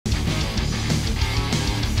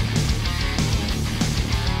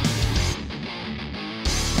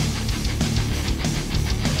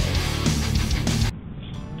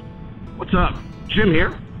What's up? Jim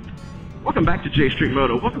here. Welcome back to J Street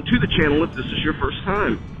Moto. Welcome to the channel if this is your first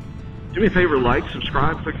time. Do me a favor, like,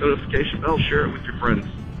 subscribe, click the notification bell, share it with your friends.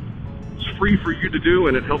 It's free for you to do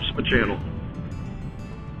and it helps my channel.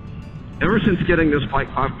 Ever since getting this bike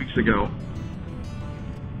 5 weeks ago,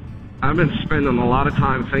 I've been spending a lot of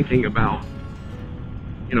time thinking about,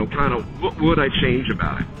 kind of what would I change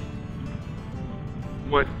about it?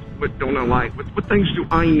 What don't I like? What things do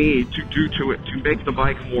I need to do to it to make the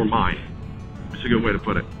bike more mine? It's a good way to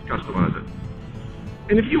put it. Customize it.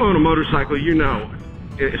 And if you own a motorcycle, you know,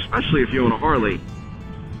 especially if you own a Harley,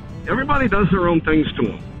 everybody does their own things to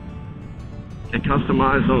them. They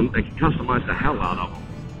customize them. They can customize the hell out of them.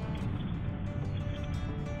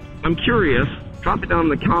 I'm curious. Drop it down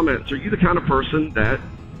in the comments. Are you the kind of person that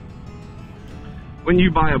when you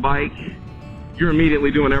buy a bike, you're immediately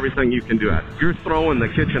doing everything you can do at it? You're throwing the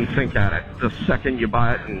kitchen sink at it the second you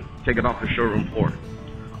buy it and take it off the showroom floor?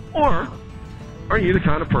 Or are you the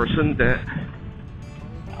kind of person that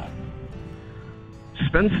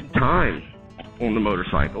spends time on the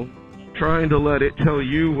motorcycle trying to let it tell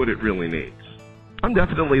you what it really needs? I'm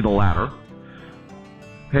definitely the latter.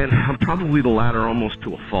 And I'm probably the latter almost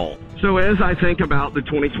to a fault. So as I think about the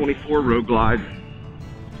 2024 Road Glide,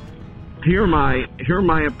 here are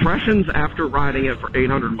my impressions after riding it for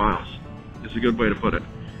 800 miles. Is a good way to put it.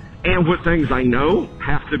 And what things I know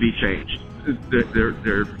have to be changed.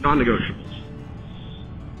 They're non-negotiables.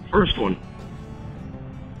 First one,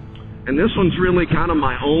 and this one's really kind of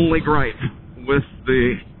my only gripe with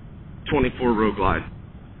the 24 Road Glide.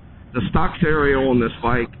 The stock stereo on this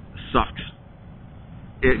bike sucks.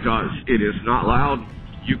 It does. It is not loud.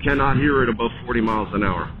 You cannot hear it above 40 miles an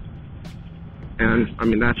hour. And I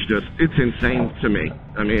mean, it's insane to me.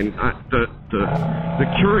 I mean, the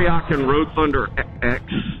Kuriakin Road Thunder X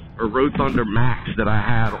or Road Thunder Max that I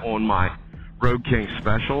had on my Road King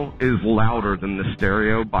Special is louder than the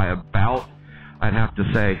stereo by about, I'd have to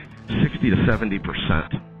say, 60 to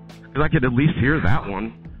 70%. Because I could at least hear that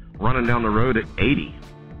one running down the road at 80.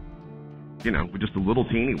 With just a little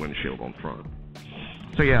teeny windshield on front.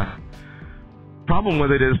 So yeah. Problem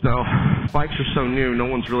with it is, though, bikes are so new, no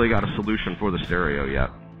one's really got a solution for the stereo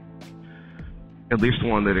yet. At least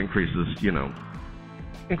one that increases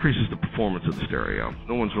the performance of the stereo.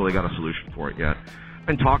 No one's really got a solution for it yet. I've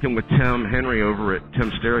been talking with Tim Henry over at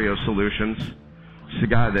Tim Stereo Solutions. He's the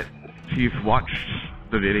guy that, if you've watched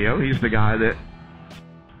the video, he's the guy that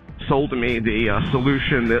sold to me the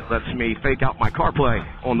solution that lets me fake out my CarPlay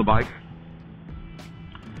on the bike.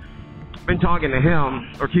 Been talking to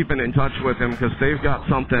him, or keeping in touch with him, because they've got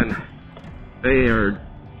something they are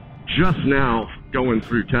just now going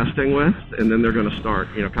through testing with, and then they're going to start,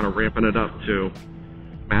 kind of ramping it up to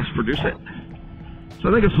mass produce it. So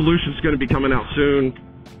I think a solution's going to be coming out soon.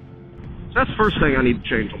 So that's the first thing I need to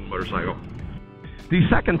change on the motorcycle. The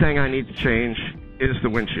second thing I need to change is the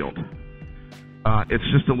windshield. It's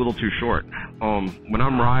just a little too short. When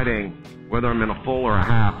I'm riding, whether I'm in a full or a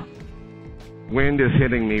half, wind is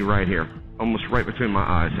hitting me right here, almost right between my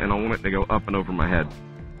eyes, and I want it to go up and over my head.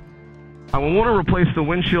 I will want to replace the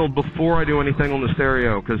windshield before I do anything on the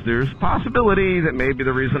stereo, because there's a possibility that maybe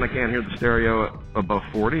the reason I can't hear the stereo above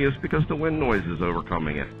 40 is because the wind noise is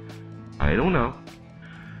overcoming it. I don't know.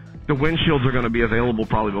 The windshields are going to be available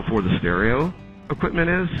probably before the stereo equipment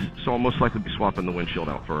is, so I'll most likely be swapping the windshield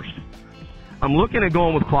out first. I'm looking at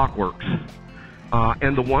going with Clockworks.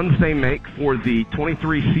 And the ones they make for the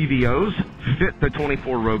 23 CVOs fit the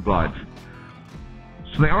 24 Road Glides.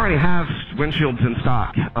 So they already have windshields in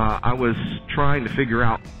stock. I was trying to figure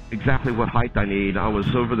out exactly what height I need. I was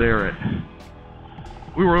over there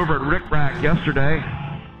we were over at Rick Rack yesterday,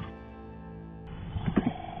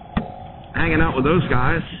 hanging out with those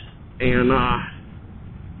guys, and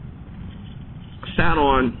sat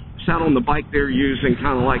on the bike they're using,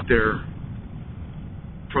 kind of like their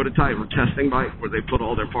prototype or testing bike where they put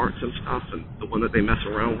all their parts and stuff, and the one that they mess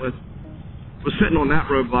around with. Was sitting on that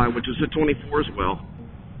Road Glide, which is a 24 as well,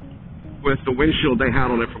 with the windshield they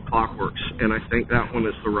had on it from Clockworks, and I think that one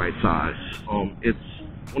is the right size. I want to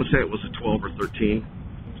say it was a 12 or 13.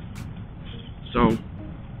 So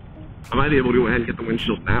I might be able to go ahead and get the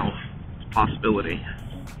windshield now. It's a possibility.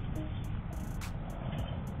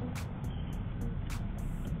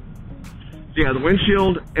 So yeah, the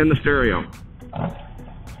windshield and the stereo.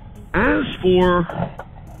 As for,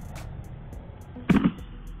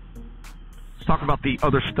 let's talk about the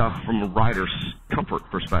other stuff from a rider's comfort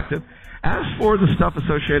perspective. As for the stuff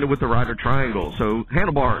associated with the rider triangle, so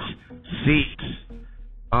handlebars, seats,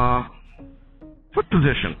 foot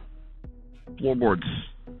position, floorboards,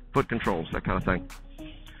 foot controls, that kind of thing.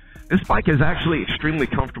 This bike is actually extremely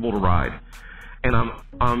comfortable to ride, and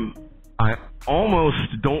I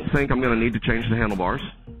almost don't think I'm going to need to change the handlebars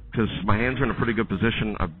because my hands are in a pretty good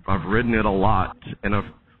position. I've ridden it a lot, and more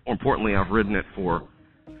importantly, I've ridden it for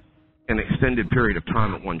an extended period of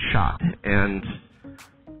time at one shot, and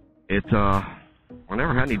I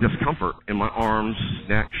never had any discomfort in my arms,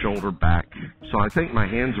 neck, shoulder, back. So I think my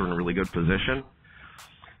hands are in a really good position.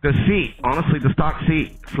 The seat, honestly, the stock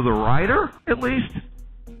seat for the rider, at least,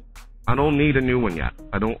 I don't need a new one yet.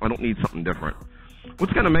 I don't need something different.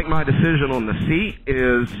 What's going to make my decision on the seat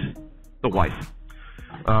is the wife.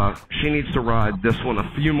 She needs to ride this one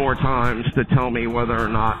a few more times to tell me whether or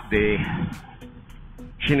not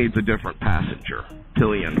she needs a different passenger.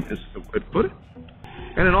 Pillion is the way to put it.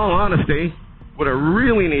 And in all honesty, what I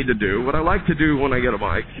really need to do, what I like to do when I get a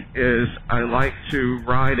bike, is I like to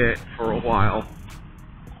ride it for a while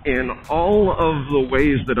in all of the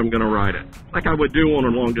ways that I'm going to ride it, like I would do on a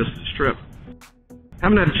long distance trip.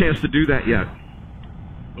 Haven't had a chance to do that yet,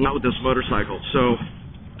 not with this motorcycle. So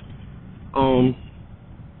I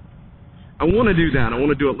want to do that. I want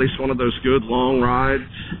to do at least one of those good long rides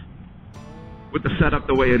with the setup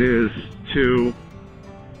the way it is, because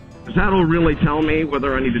that'll really tell me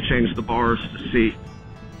whether I need to change the bars, the seat,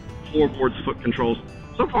 floorboards, foot controls.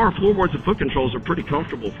 So far, floorboards and foot controls are pretty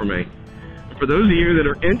comfortable for me. For those of you that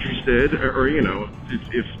are interested, or you know,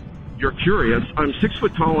 if you're curious, I'm 6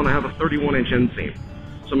 foot tall and I have a 31-inch inseam.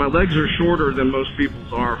 So my legs are shorter than most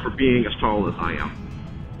people's are for being as tall as I am.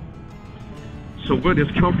 So what is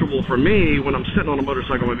comfortable for me when I'm sitting on a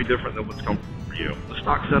motorcycle might be different than what's comfortable for you. The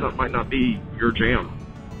stock setup might not be your jam.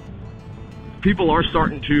 People are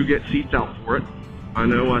starting to get seats out for it. I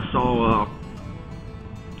know I saw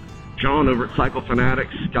John over at Cycle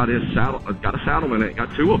Fanatics got a saddle in it.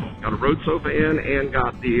 Got two of them. Got a road sofa in and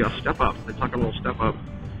got the step up, the tuck and roll step up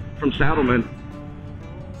from Saddleman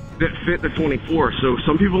that fit the 24. So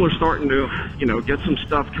some people are starting to, you know, get some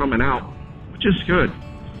stuff coming out, which is good.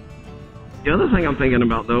 The other thing I'm thinking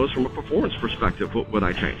about though is from a performance perspective, what would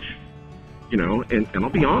I change? You know, and I'll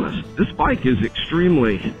be honest, this bike is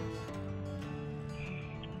extremely,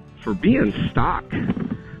 for being stock,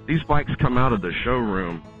 these bikes come out of the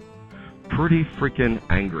showroom pretty freaking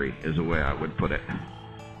angry is the way I would put it.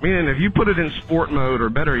 Meaning if you put it in sport mode, or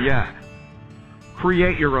better yet,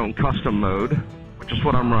 create your own custom mode, which is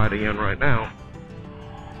what I'm riding in right now,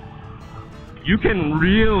 you can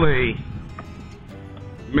really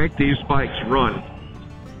make these bikes run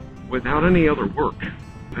without any other work.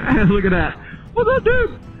 Look at that. What's that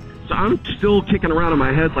do? So I'm still kicking around in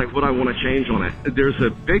my head like what I want to change on it. There's a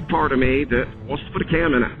big part of me that wants to put a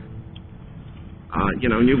cam in it. You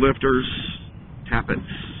know, new lifters, tappets,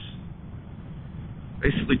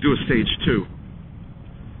 basically do a stage 2.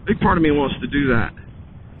 Big part of me wants to do that.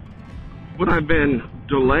 What I've been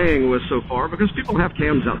delaying with so far, because people have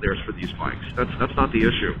cams out there for these bikes. That's not the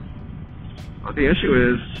issue. The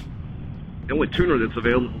issue is the only tuner that's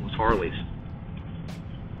available is Harley's.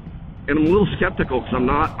 And I'm a little skeptical because I'm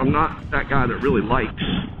not that guy that really likes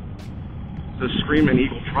the Screaming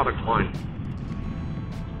Eagle product line.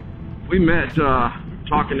 We met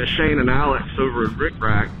talking to Shane and Alex over at Rick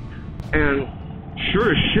Rack, and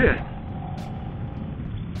sure as shit,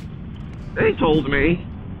 they told me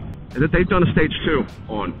that they've done a stage 2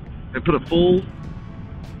 on. They put a full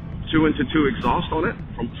 2-into-2 exhaust on it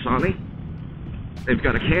from Sony. They've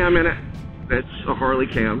got a cam in it that's a Harley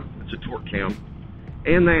cam, it's a torque cam,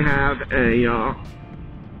 and they have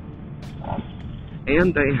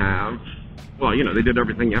well, you know, they did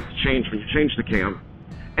everything you have to change when you change the cam.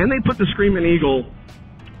 And they put the Screaming Eagle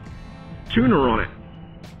tuner on it.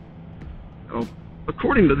 Well,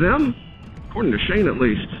 according to them, according to Shane at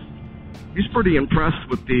least, he's pretty impressed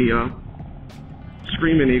with the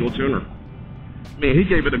Screaming Eagle tuner. I mean, he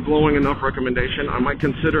gave it a glowing enough recommendation. I might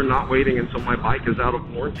consider not waiting until my bike is out of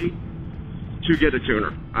warranty to get a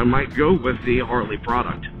tuner. I might go with the Harley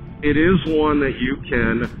product. It is one that you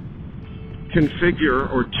can configure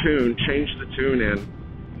or tune, change the tune in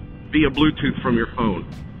via Bluetooth from your phone.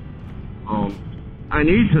 I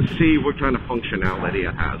need to see what kind of functionality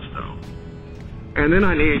it has though. And then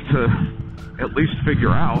I need to at least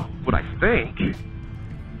figure out what I think,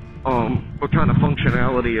 what kind of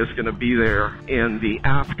functionality is going to be there in the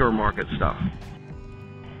aftermarket stuff.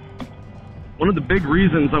 One of the big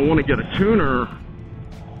reasons I want to get a tuner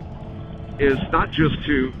is not just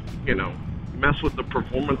to, you know, mess with the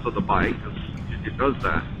performance of the bike, because it does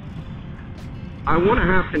that. I want to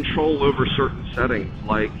have control over certain settings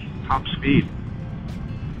like top speed,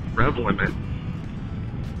 rev limit.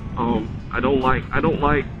 I don't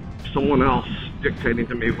like someone else dictating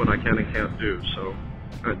to me what I can and can't do. So,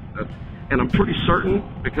 and I'm pretty certain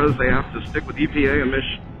because they have to stick with EPA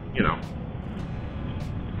emission, you know,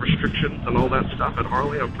 restrictions and all that stuff at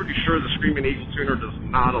Harley. I'm pretty sure the Screaming Eagle tuner does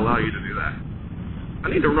not allow you to do that. I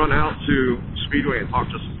need to run out to Speedway and talk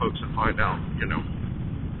to some folks and find out, you know,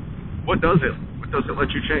 what does it let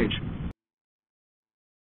you change?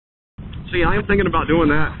 See, I am thinking about doing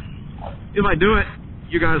that. If I do it,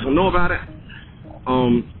 you guys will know about it.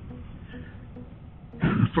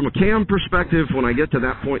 From a cam perspective, when I get to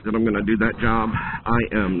that point that I'm going to do that job, I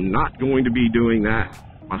am not going to be doing that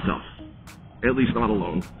myself. At least not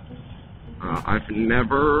alone. I've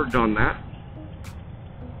never done that.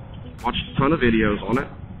 Watched a ton of videos on it.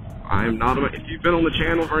 I am not if you've been on the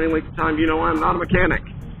channel for any length of time, you know I'm not a mechanic.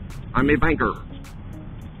 I'm a banker.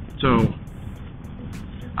 So,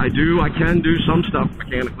 I can do some stuff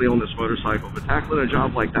mechanically on this motorcycle, but tackling a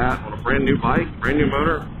job like that on a brand new bike, brand new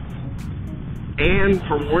motor, and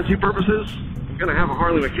for warranty purposes, I'm going to have a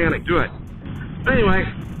Harley mechanic do it. But anyway,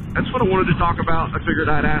 that's what I wanted to talk about. I figured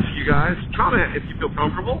I'd ask you guys. Comment if you feel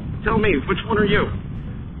comfortable. Tell me, which one are you?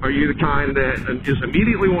 Are you the kind that is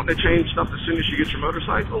immediately wanting to change stuff as soon as you get your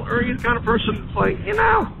motorcycle? Or are you the kind of person that's like, you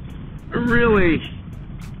know,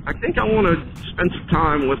 I think I want to spend some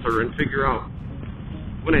time with her and figure out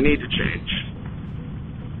when I need to change.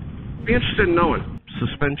 Be interested in knowing.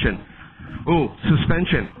 Suspension. Ooh,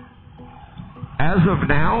 suspension. As of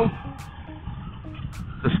now,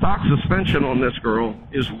 the stock suspension on this girl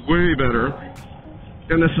is way better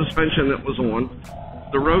than the suspension that was on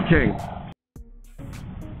the Road King.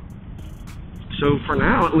 So for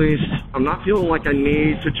now, at least, I'm not feeling like I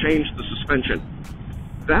need to change the suspension.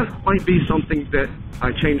 That might be something that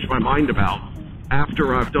I change my mind about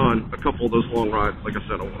after I've done a couple of those long rides, like I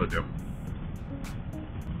said I want to do.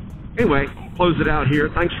 Anyway, I'll close it out here.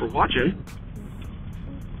 Thanks for watching.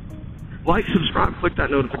 Like, subscribe, click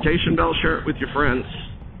that notification bell, share it with your friends.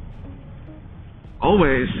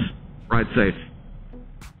 Always ride safe.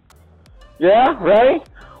 Yeah, ready?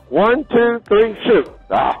 1, 2, 3, shoot.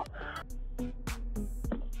 Ah.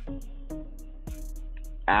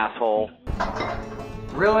 Asshole.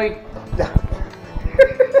 Really?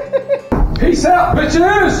 Peace out,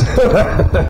 bitches!